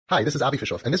Hi, this is Avi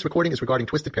Fishoff, and this recording is regarding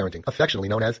twisted parenting, affectionately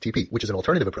known as TP, which is an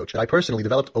alternative approach that I personally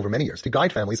developed over many years to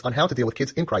guide families on how to deal with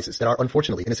kids in crisis that are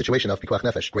unfortunately in a situation of pikuach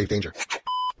nefesh, grave danger.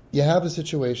 You have a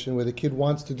situation where the kid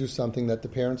wants to do something that the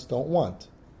parents don't want.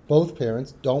 Both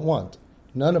parents don't want.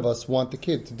 None of us want the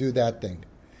kid to do that thing.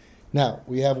 Now,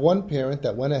 we have one parent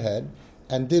that went ahead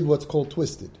and did what's called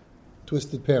twisted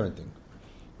parenting,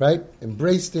 right?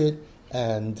 Embraced it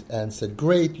and said,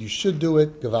 great, you should do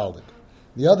it, gewaldig.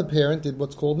 The other parent did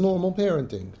what's called normal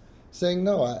parenting, saying,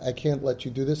 no, I can't let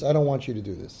you do this. I don't want you to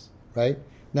do this, right?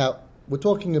 Now, we're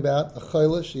talking about a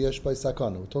chayla sheyesh by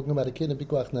sakana. We're talking about a kid in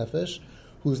pikuach nefesh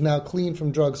who's now clean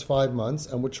from drugs 5 months,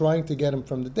 and we're trying to get him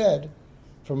from the dead,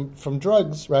 from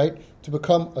drugs, right, to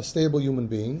become a stable human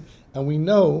being. And we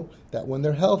know that when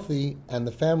they're healthy and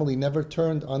the family never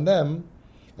turned on them,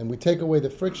 and we take away the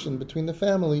friction between the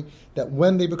family, that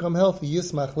when they become healthy,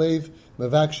 Yismach Lev,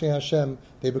 Mevakshe Hashem,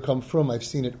 they become frum. I've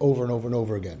seen it over and over and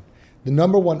over again. The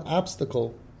number one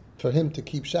obstacle for him to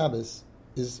keep Shabbos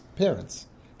is parents.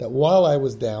 That while I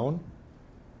was down,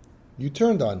 you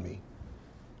turned on me.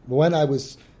 When I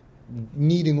was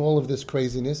needing all of this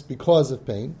craziness because of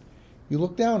pain, you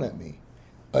looked down at me.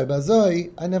 I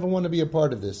never want to be a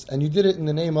part of this. And you did it in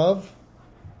the name of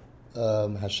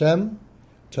Hashem,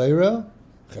 Torah,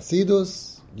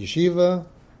 Chasidus, Yeshiva,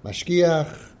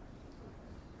 Mashkiach,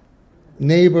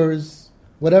 neighbors,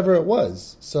 whatever it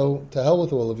was. So to hell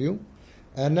with all of you.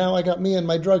 And now I got me and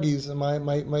my druggies and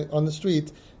my on the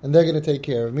street, and they're going to take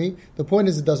care of me. The point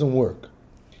is, it doesn't work.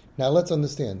 Now let's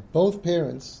understand. Both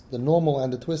parents, the normal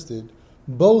and the twisted,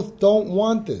 both don't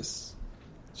want this.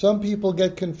 Some people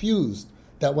get confused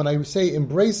that when I say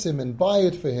embrace him and buy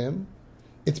it for him,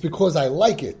 it's because I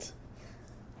like it.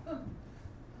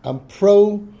 I'm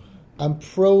pro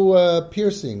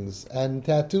piercings and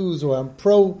tattoos, or I'm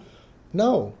pro.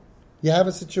 No, you have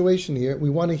a situation here. We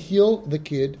want to heal the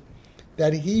kid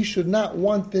that he should not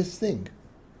want this thing.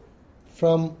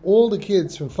 From all the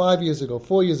kids from 5 years ago,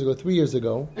 4 years ago, 3 years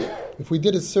ago, if we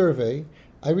did a survey,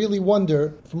 I really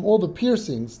wonder, from all the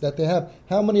piercings that they have,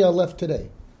 how many are left today?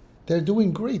 They're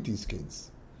doing great, these kids.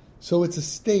 So it's a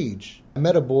stage. I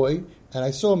met a boy, and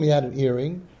I saw him, he had an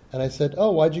earring, and I said,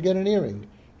 oh, why'd you get an earring?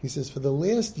 He says, for the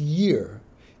last year,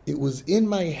 it was in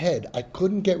my head. I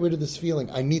couldn't get rid of this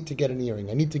feeling. I need to get an earring.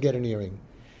 I need to get an earring.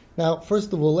 Now,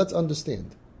 first of all, let's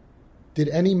understand. Did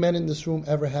any men in this room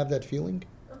ever have that feeling?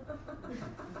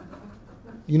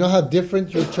 You know how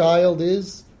different your child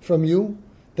is from you?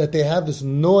 That they have this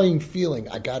gnawing feeling,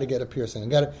 I got to get a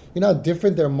piercing. You know how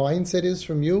different their mindset is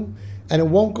from you? And it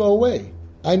won't go away.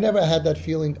 I never had that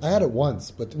feeling. I had it once,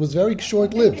 but it was very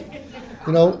short-lived.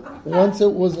 You know, once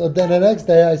it was, then the next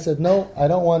day I said, no, I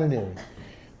don't want an earring.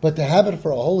 But to have it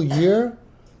for a whole year,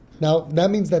 now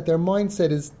that means that their mindset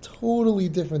is totally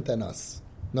different than us,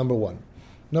 number one.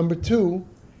 Number two,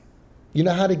 you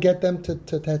know how to get them to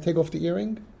take off the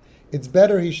earring? It's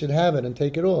better he should have it and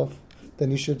take it off than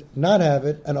he should not have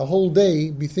it and a whole day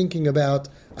be thinking about,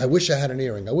 I wish I had an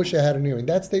earring, I wish I had an earring.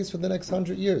 That stays for the next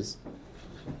 100 years.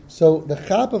 So the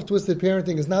chap of twisted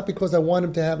parenting is not because I want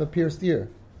him to have a pierced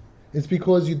ear. It's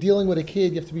because you're dealing with a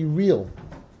kid, you have to be real.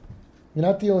 You're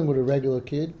not dealing with a regular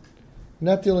kid.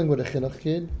 You're not dealing with a chinuch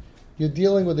kid. You're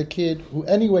dealing with a kid who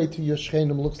anyway to your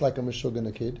shchenim looks like a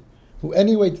Meshuggah kid, who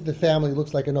anyway to the family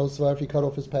looks like an Osvar if he cut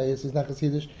off his payas, he's not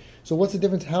Hasidish. So what's the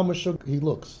difference how Meshuggah he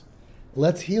looks?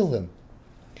 Let's heal him.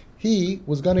 He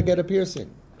was going to get a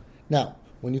piercing. Now,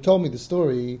 when you told me the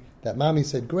story that mommy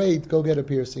said, great, go get a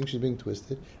piercing, she's being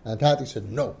twisted, and Tati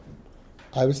said, no.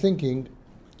 I was thinking,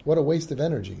 what a waste of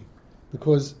energy.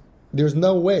 Because there's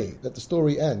no way that the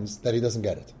story ends that he doesn't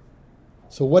get it.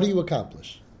 So what do you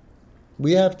accomplish?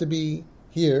 We have to be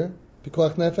here,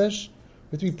 pikuach nefesh,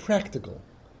 we have to be practical.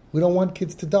 We don't want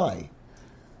kids to die.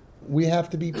 We have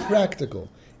to be practical.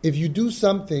 If you do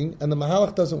something and the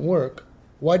mahalach doesn't work,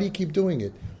 why do you keep doing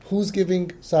it? Who's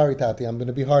giving, sorry Tati, I'm going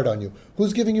to be hard on you.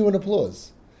 Who's giving you an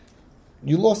applause?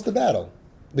 You lost the battle.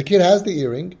 The kid has the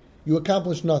earring, you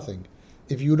accomplished nothing.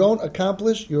 If you don't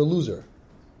accomplish, you're a loser.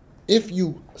 If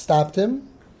you stopped him,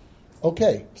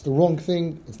 okay, it's the wrong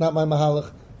thing, it's not my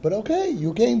mahalach, but okay,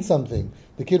 you gained something.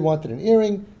 The kid wanted an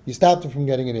earring, you stopped him from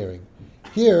getting an earring.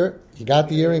 Here, he got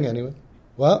the earring anyway.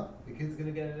 Well, the kid's going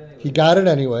to get it anyway. He got it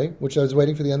anyway, which I was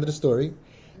waiting for the end of the story.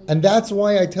 And that's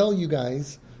why I tell you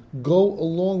guys, go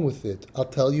along with it. I'll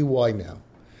tell you why now.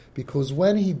 Because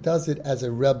when he does it as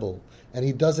a rebel, and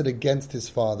he does it against his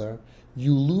father,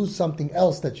 you lose something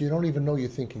else that you don't even know you're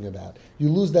thinking about. You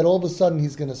lose that all of a sudden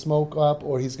he's going to smoke up,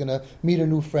 or he's going to meet a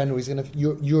new friend, or he's going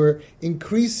to. You're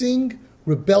increasing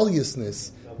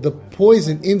rebelliousness, the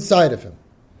poison inside of him.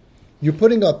 You're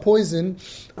putting a poison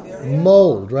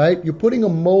mold, right? You're putting a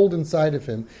mold inside of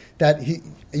him that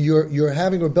you're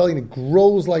having rebellion. It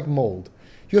grows like mold.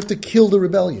 You have to kill the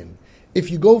rebellion. If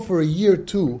you go for a year,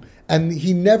 2, and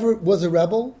he never was a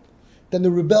rebel, then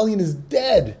the rebellion is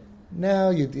dead. Now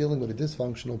you're dealing with a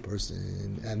dysfunctional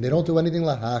person, and they don't do anything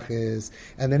lahachis,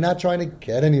 and they're not trying to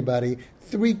get anybody.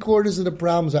 3/4 of the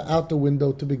problems are out the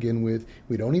window to begin with.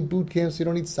 We don't need boot camps, we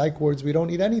don't need psych wards, we don't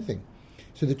need anything.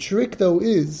 So the trick, though,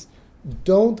 is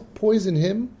don't poison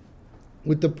him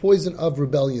with the poison of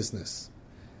rebelliousness.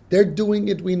 They're doing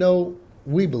it,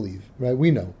 we believe, right?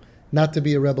 We know, not to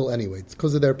be a rebel anyway. It's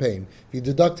because of their pain. If he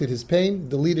deducted his pain,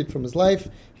 deleted from his life,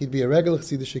 he'd be a regular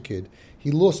Chassidish kid.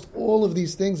 He lost all of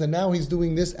these things, and now he's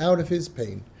doing this out of his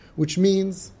pain, which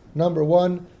means, number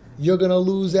 1, you're going to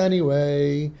lose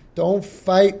anyway. Don't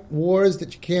fight wars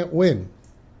that you can't win.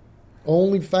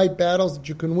 Only fight battles that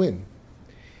you can win.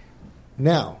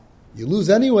 Now, you lose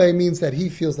anyway means that he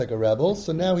feels like a rebel,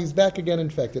 so now he's back again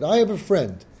infected. I have a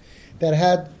friend that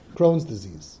had Crohn's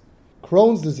disease.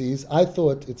 Crohn's disease, I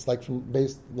thought it's like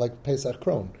Pesach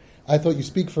Crohn. I thought you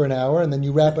speak for an hour and then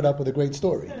you wrap it up with a great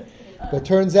story. But it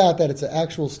turns out that it's an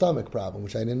actual stomach problem,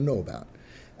 which I didn't know about.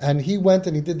 And he went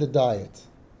and he did the diet.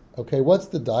 Okay, what's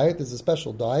the diet? There's a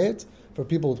special diet for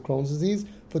people with Crohn's disease.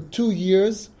 For 2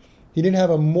 years, he didn't have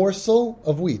a morsel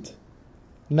of wheat.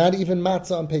 Not even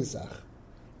matzah on Pesach.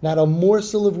 Not a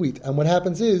morsel of wheat. And what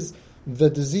happens is,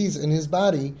 the disease in his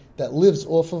body that lives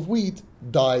off of wheat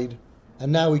died.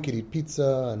 And now he could eat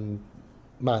pizza and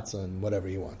matzah and whatever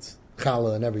he wants.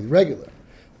 Challah and everything, regular.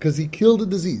 Because he killed the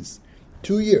disease.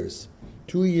 2 years.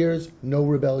 2 years, no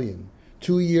rebellion.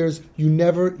 2 years, you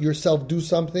never yourself do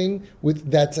something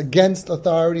that's against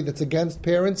authority, that's against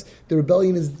parents. The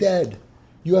rebellion is dead.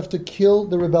 You have to kill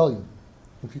the rebellion.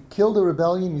 If you kill the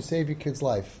rebellion, you save your kid's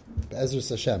life. Be'ezras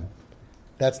Hashem.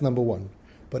 That's number 1.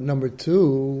 But number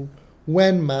 2,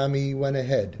 when mommy went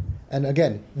ahead, and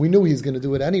again, we knew he's going to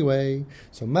do it anyway,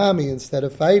 so mommy, instead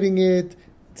of fighting it,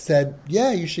 said,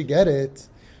 yeah, you should get it.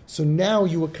 So now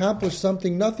you accomplish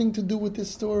something, nothing to do with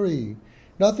this story.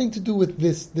 Nothing to do with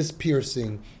this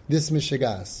piercing, this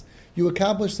mishigas. You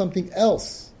accomplish something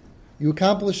else. You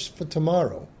accomplish for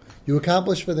tomorrow. You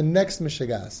accomplish for the next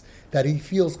mishigas, that he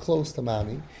feels close to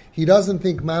mommy. He doesn't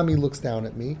think mommy looks down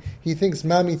at me. He thinks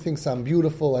mommy thinks I'm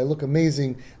beautiful, I look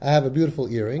amazing, I have a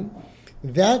beautiful earring.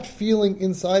 That feeling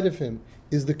inside of him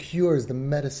is the cure, is the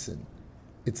medicine.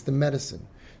 It's the medicine.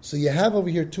 So you have over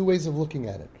here 2 ways of looking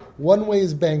at it. One way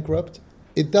is bankrupt.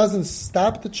 It doesn't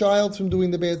stop the child from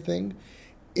doing the bad thing.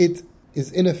 It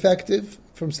is ineffective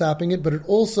from stopping it, but it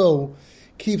also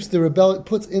keeps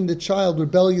puts in the child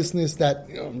rebelliousness that,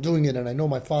 I'm doing it and I know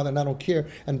my father and I don't care,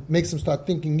 and makes him start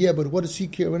thinking, yeah, but what does he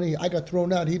care? When I got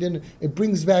thrown out, he didn't. It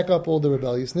brings back up all the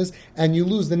rebelliousness, and you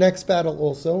lose the next battle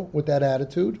also with that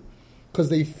attitude, because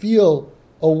they feel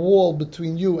a wall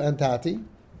between you and Tati,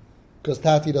 because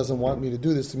Tati doesn't want me to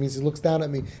do this. It means he looks down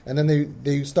at me, and then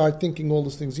they start thinking all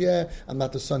those things. Yeah, I'm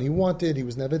not the son he wanted. He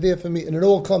was never there for me, and it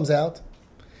all comes out.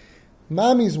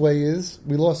 Mommy's way is,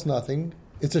 we lost nothing.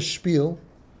 It's a spiel.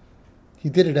 He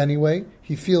did it anyway.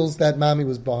 He feels that mommy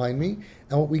was behind me.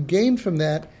 And what we gain from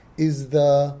that is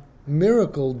the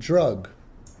miracle drug,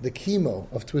 the chemo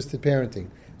of twisted parenting.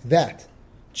 That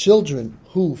children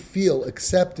who feel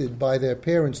accepted by their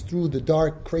parents through the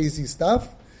dark, crazy stuff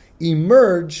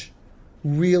emerge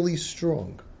really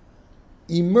strong.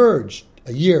 Emerge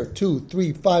a year, 2,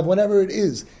 3, 5, whatever it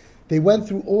is. They went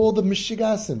through all the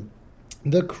mishigasim,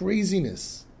 the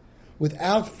craziness,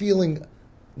 without feeling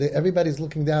that everybody's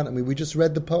looking down at me. We just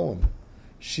read the poem.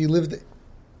 She lived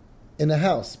in a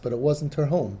house, but it wasn't her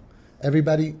home.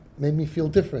 Everybody made me feel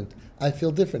different. I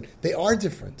feel different. They are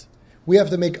different. We have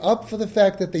to make up for the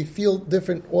fact that they feel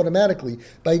different automatically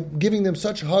by giving them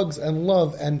such hugs and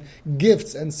love and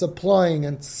gifts and supplying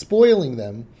and spoiling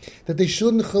them that they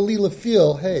shouldn't chalila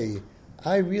feel, hey,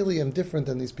 I really am different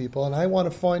than these people, and I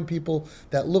want to find people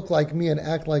that look like me and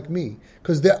act like me.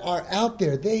 Because they are out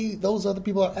there. Those other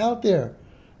people are out there.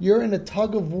 You're in a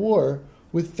tug of war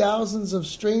with thousands of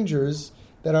strangers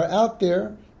that are out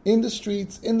there in the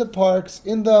streets, in the parks,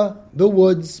 in the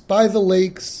woods, by the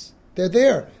lakes. They're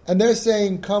there. And they're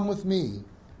saying, come with me,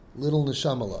 little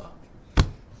Neshamala.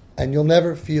 And you'll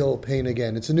never feel pain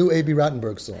again. It's a new A.B.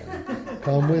 Rottenberg song.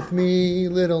 Come with me,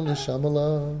 little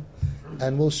Neshamala,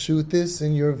 and we'll shoot this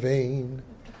in your vein.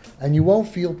 And you won't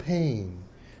feel pain,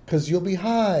 because you'll be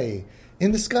high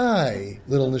in the sky,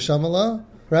 little Neshamala.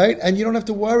 Right? And you don't have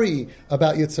to worry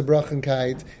about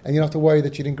Yitzhabrachenkeit, and you don't have to worry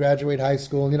that you didn't graduate high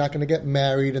school, and you're not going to get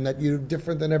married, and that you're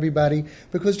different than everybody,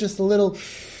 because just a little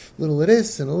of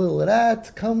this and a little of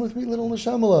that. Come with me, little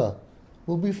Neshamala.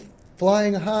 We'll be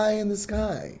flying high in the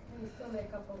sky. Can you still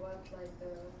make up for what, like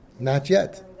the... Not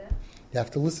yet. You have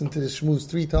to listen to the shmooze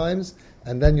 3 times,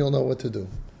 and then you'll know what to do.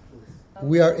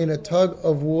 We are in a tug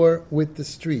of war with the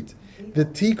street. The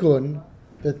tikkun,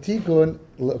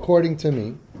 according to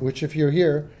me, which if you're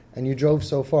here and you drove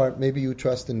so far, maybe you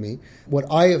trust in me,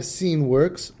 what I have seen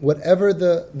works, whatever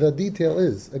the detail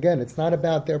is. Again, it's not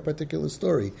about their particular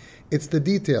story. It's the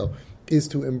detail, is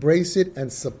to embrace it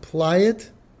and supply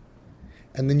it,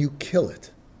 and then you kill it.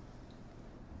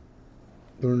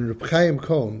 When Reb Chaim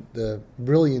Cohn, the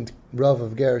brilliant Rav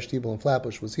of Ger, Shtibel, and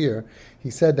Flatbush, was here, he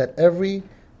said that every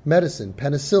medicine,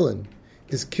 penicillin,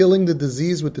 is killing the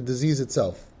disease with the disease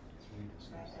itself.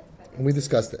 And we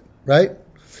discussed it, right?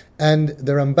 And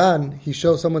the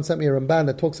Ramban, someone sent me a Ramban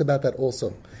that talks about that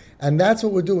also. And that's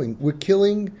what we're doing. We're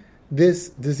killing this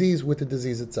disease with the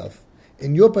disease itself.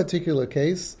 In your particular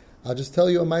case, I'll just tell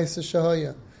you a Ma'aseh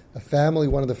Shahaya. A family,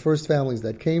 one of the first families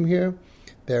that came here,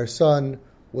 their son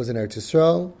was in Eretz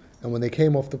Yisrael, and when they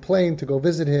came off the plane to go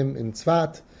visit him in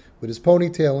Tzfat with his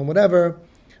ponytail and whatever,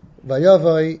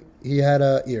 Vayavai, he had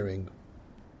an earring.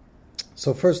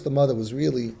 So first the mother was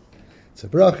really, it's a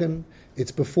brachen,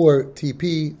 it's before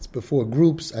TP, it's before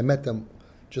groups. I met them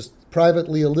just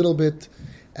privately a little bit,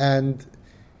 and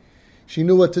she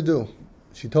knew what to do.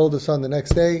 She told her son the next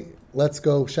day, let's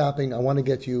go shopping, I want to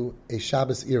get you a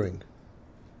Shabbos earring.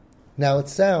 Now it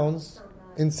sounds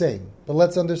insane, but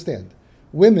let's understand.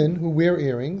 Women who wear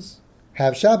earrings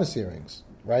have Shabbos earrings,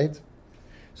 right?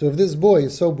 So if this boy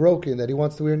is so broken that he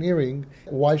wants to wear an earring,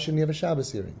 why shouldn't he have a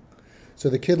Shabbos earring? So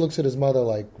the kid looks at his mother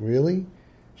like, really?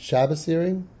 Shabbos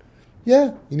earring?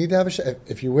 Yeah, you need to have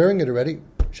if you're wearing it already,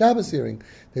 Shabbos earring.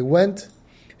 They went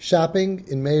shopping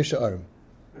in Meir Sha'arim.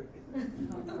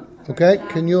 Okay?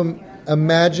 Can you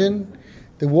imagine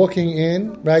they're walking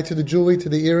in, right, to the jewelry, to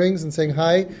the earrings, and saying,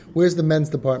 hi, where's the men's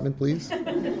department, please?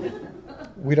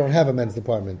 We don't have a men's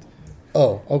department.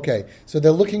 Oh, okay. So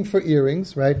they're looking for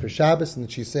earrings, right, for Shabbos,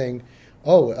 and she's saying,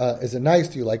 is it nice?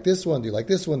 Do you like this one? Do you like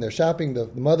this one? They're shopping, the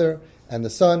mother and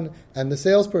the son, and the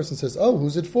salesperson says,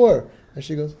 who's it for? And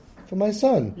she goes, for my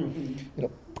son.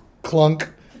 Clunk.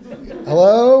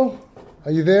 Hello?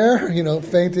 Are you there?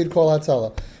 Fainted, call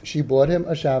Hatzalah. She bought him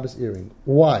a Shabbos earring.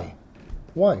 Why?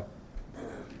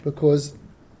 Because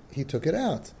he took it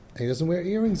out, and he doesn't wear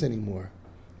earrings anymore.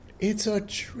 It's a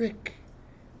trick.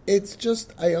 It's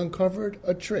just, I uncovered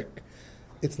a trick.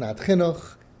 It's not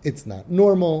chinuch. It's not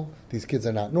normal. These kids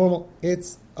are not normal.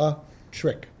 It's a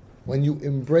trick. When you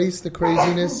embrace the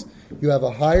craziness, you have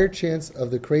a higher chance of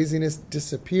the craziness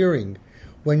disappearing.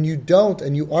 When you don't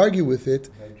and you argue with it,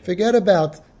 forget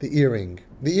about the earring.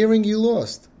 The earring you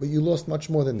lost, but you lost much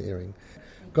more than the earring.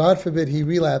 God forbid he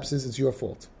relapses, it's your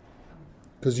fault.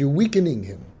 Because you're weakening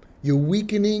him. You're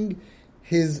weakening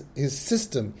his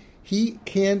system. He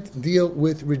can't deal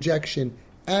with rejection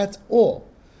at all.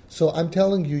 So I'm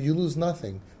telling you, you lose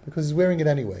nothing because he's wearing it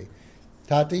anyway.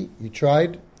 Tati, you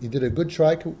tried. You did a good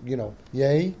try.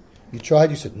 Yay. You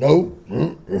tried. You said no.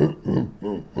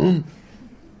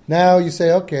 Now you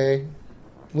say, okay,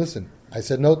 listen. I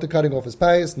said no to cutting off his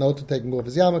payas, no to taking off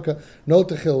his yarmulke, no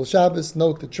to Chil Shabbos,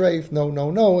 no to treif,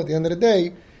 no. At the end of the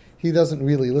day, he doesn't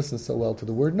really listen so well to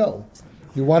the word no.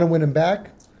 You want to win him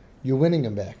back? You're winning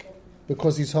him back.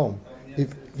 Because he's home.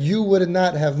 If you would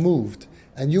not have moved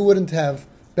and you wouldn't have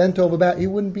bent over back, he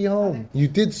wouldn't be home. You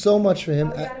did so much for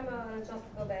him,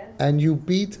 and you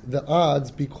beat the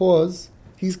odds because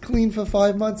he's clean for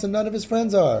 5 months and none of his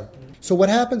friends are. So what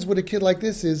happens with a kid like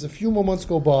this is a few more months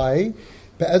go by,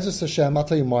 Be'ezus Hashem, I'll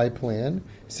tell you my plan.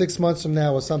 6 months from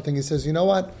now or something, he says, you know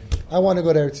what? I want to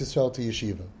go to Eretz Yisrael to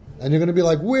yeshiva. And you're going to be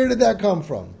like, where did that come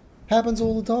from? Happens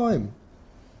all the time.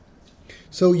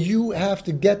 So you have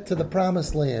to get to the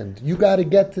promised land. You got to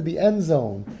get to the end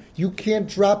zone. You can't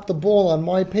drop the ball on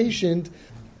my patient,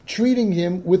 treating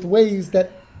him with ways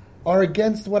that are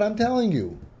against what I'm telling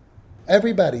you.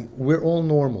 Everybody, we're all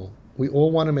normal. We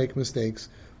all want to make mistakes.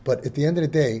 But at the end of the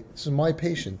day, this is my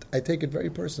patient. I take it very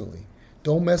personally.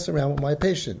 Don't mess around with my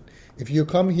patient. If you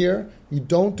come here, you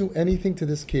don't do anything to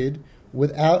this kid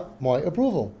without my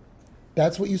approval.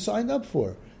 That's what you signed up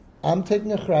for. I'm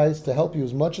taking a chayes to help you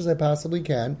as much as I possibly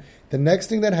can. The next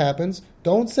thing that happens,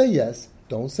 don't say yes,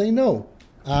 don't say no.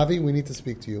 Avi, we need to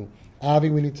speak to you. Avi,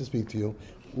 we need to speak to you.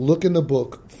 Look in the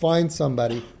book, find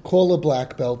somebody, call a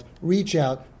black belt, reach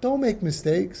out. Don't make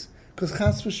mistakes, because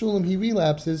chas v'shulam, he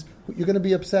relapses. You're going to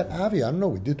be upset. Avi, I don't know,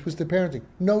 we did twisted parenting.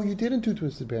 No, you didn't do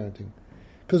twisted parenting.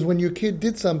 Because when your kid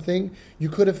did something, you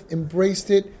could have embraced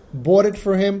it, bought it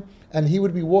for him, and he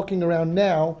would be walking around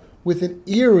now with an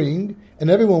earring,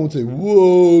 and everyone would say,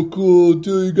 whoa, cool,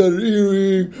 dude, you got an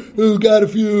earring, who got a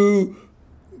few?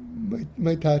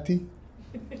 my tati.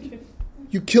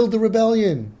 You killed the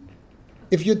rebellion.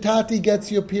 If your tati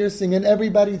gets your piercing and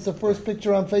it's the first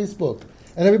picture on Facebook,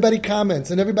 and everybody comments,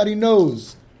 and everybody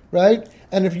knows, right?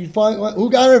 And if you find, who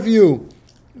got it for you?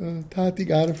 Tati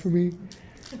got it for me.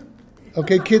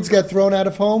 Okay, kids get thrown out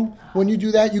of home. When you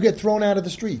do that, you get thrown out of the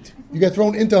street. You get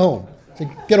thrown into home. So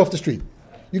get off the street.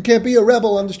 You can't be a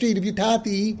rebel on the street if your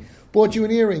tati bought you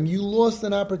an earring. You lost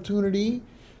an opportunity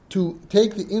to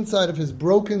take the inside of his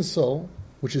broken soul,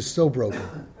 which is so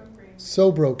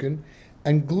broken,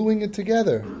 and gluing it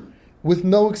together with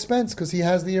no expense because he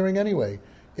has the earring anyway.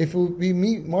 If it would be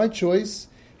my choice,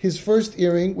 his first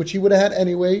earring, which he would have had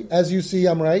anyway, as you see,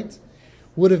 I'm right,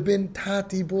 would have been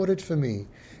Tati bought it for me.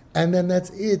 And then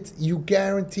that's it. You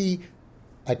guarantee,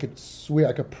 I could swear,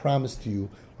 I could promise to you,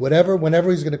 whenever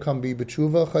he's going to come be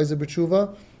B'tshuva, Chayzer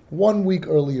B'tshuva, 1 week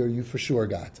earlier you for sure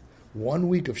got. 1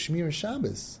 week of Shmir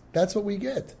Shabbos. That's what we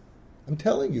get. I'm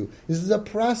telling you, this is a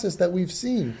process that we've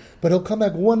seen. But he'll come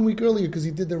back 1 week earlier because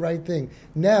he did the right thing.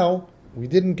 Now, we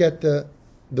didn't get the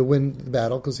win the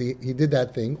battle because he did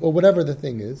that thing, or whatever the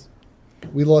thing is.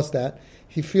 We lost that.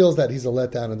 He feels that he's a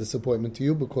letdown and disappointment to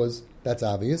you because that's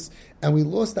obvious. And we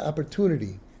lost the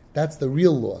opportunity. That's the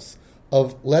real loss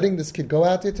of letting this kid go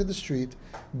out there to the street,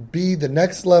 be the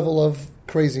next level of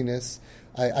craziness.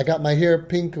 I got my hair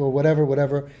pink or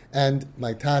whatever, and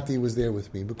my tati was there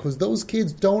with me because those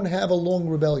kids don't have a long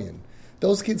rebellion.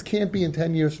 Those kids can't be in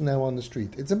 10 years from now on the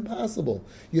street. It's impossible.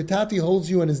 Your tati holds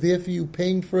you and is there for you,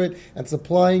 paying for it and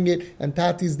supplying it, and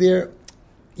tati's there.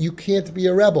 You can't be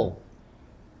a rebel.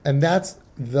 And that's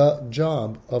the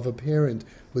job of a parent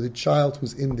with a child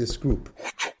who's in this group.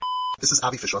 This is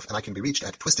Avi Fishoff, and I can be reached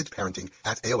at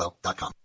twistedparenting@aol.com.